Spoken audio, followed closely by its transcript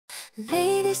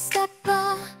Ladies, step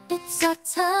up, it's our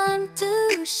time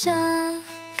to shine.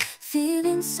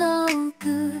 Feeling so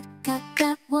good, got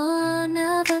that one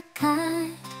of a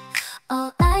kind.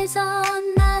 All eyes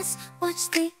on us, watch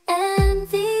the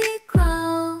envy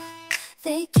grow.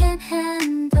 They can't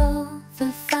handle the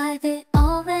fire, they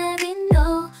already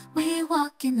know. We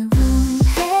walk in the room,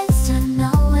 heads turn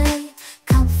our way.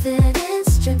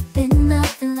 Confidence dripping,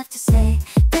 nothing left to say.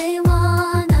 They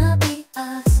wanna be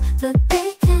us, but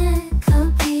they can't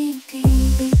compete.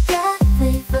 We got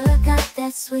flavor, got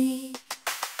that sweet.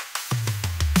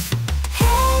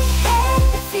 Hey, hey,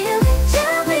 they're feeling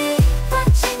jelly,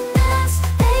 watching us,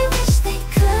 they wish they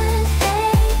could.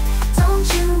 Hey, don't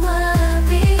you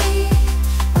worry,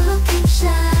 we'll keep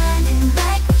shining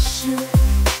like we should.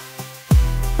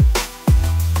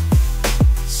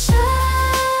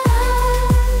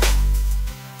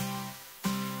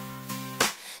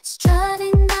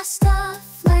 Strutting our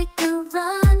stuff like a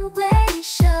runway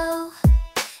show.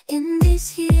 In these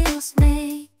heels,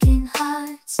 making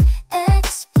hearts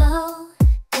explode.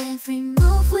 Every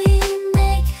move we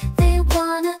make, they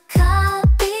wanna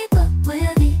copy, but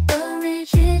we're the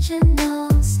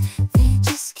originals. They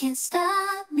just can't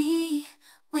stop me.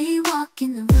 We walk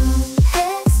in the room,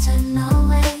 heads turn our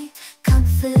way.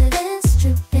 Confidence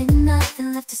dripping,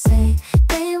 nothing left to say.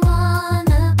 They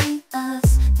wanna be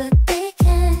us, but they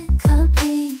can't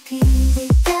compete. We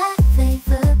got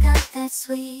flavor, got that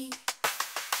sweet.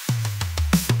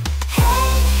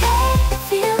 Hey, hey, they're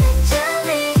feeling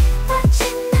jelly,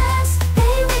 watching us,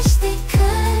 they wish they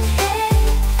could. Hey,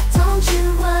 don't you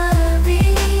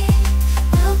worry,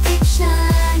 we'll keep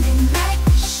shining like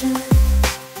we should.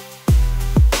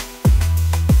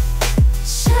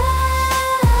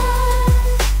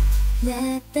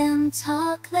 Let them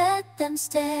talk, let them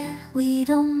stare. We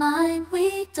don't mind,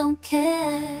 we don't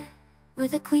care. We're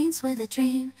the queens, we're the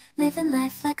dream, living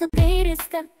life like a Ladies,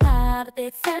 step up,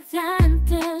 it's our time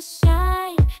to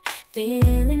shine.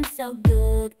 Feeling so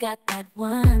good, got that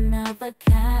one of a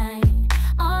kind.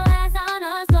 All eyes on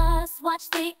us, watch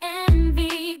the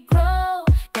envy grow.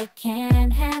 They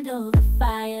can't handle the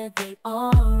fire, they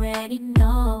already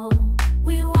know.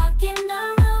 We walk in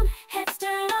the room, heads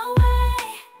turn away.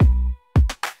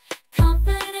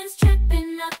 Confidence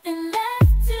dripping, nothing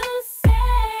left to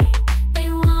say. They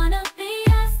wanna be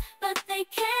us, but they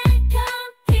can't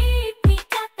compete. We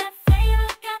got that flavor,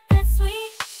 got that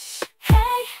sweet.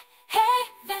 Hey, hey,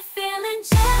 they're feeling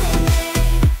jelly,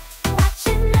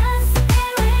 watching us,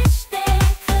 they wish they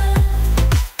could.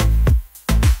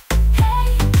 Hey,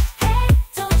 hey,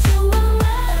 don't you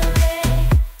worry,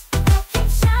 we'll keep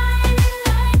shining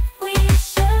like we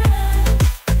should.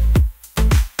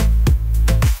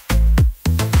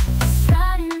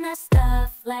 Strutting our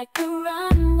stuff like a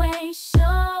runway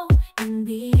show. In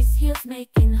these heels,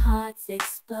 making hearts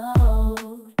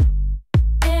explode.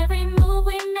 Every move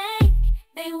we make,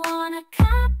 they wanna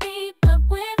copy, but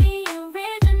we're the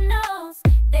originals.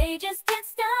 They just can't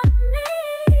stop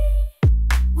me.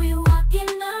 We walk in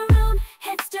the room,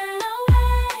 heads turn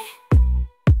away.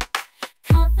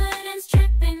 Confidence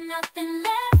dripping, nothing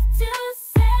left to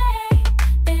say.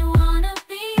 They wanna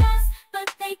be us,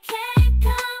 but they can't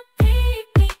compete.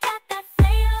 We got that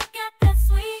flavor, got that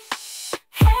sweet.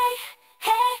 Hey,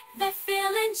 hey, they're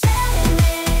feeling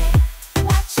jelly,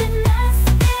 watching us,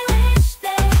 they wish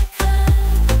they could.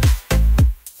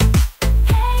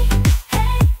 Hey,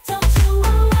 hey, don't you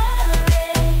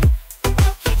worry,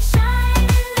 we'll keep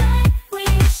shining like we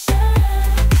should.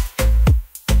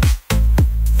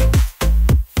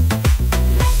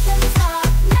 Let them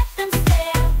talk, let them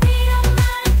stare. We don't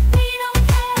mind, we don't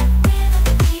care. We're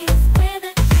the queens, we're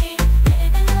the dream,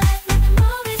 living life like a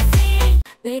movie scene.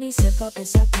 Ladies, step up,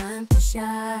 it's our time to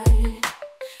shine.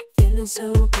 Feeling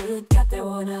so good, got that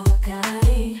one of a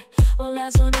kind. All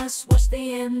eyes on us, watch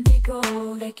the envy go.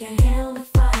 They can't handle the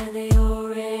fire, they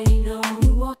already know. We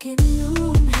walk in the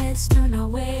room, heads turn our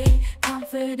way.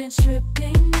 Confidence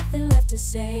dripping, nothing left to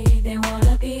say. They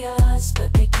wanna be us,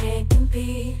 but they can't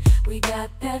compete. We got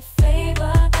that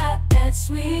flavor, got that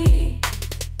sweet.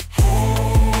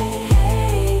 Hey,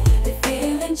 hey, they're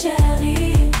feeling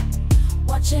jelly,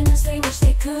 watching us, they wish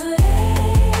they could.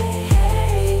 Hey,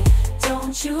 hey,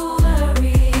 don't you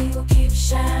worry, we'll keep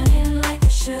shining like we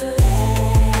should.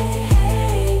 Hey,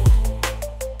 hey,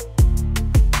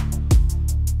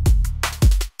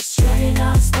 strutting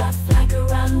our stuff like a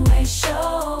runway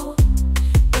show.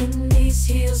 In these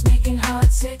heels, making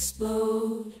hearts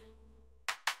explode.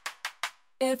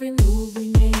 Every move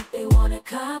we make, they wanna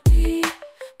copy,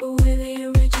 but we're the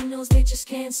originals, they just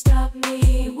can't stop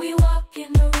me. We walk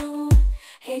in the room,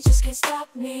 hey, just can't stop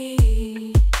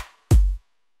me.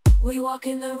 We walk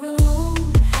in the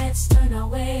room, heads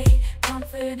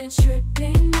Everyone's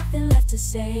tripping, nothing left to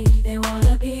say. They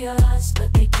wanna be us,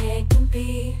 but they can't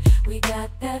compete. We got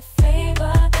that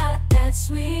flavor, got that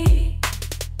sweet.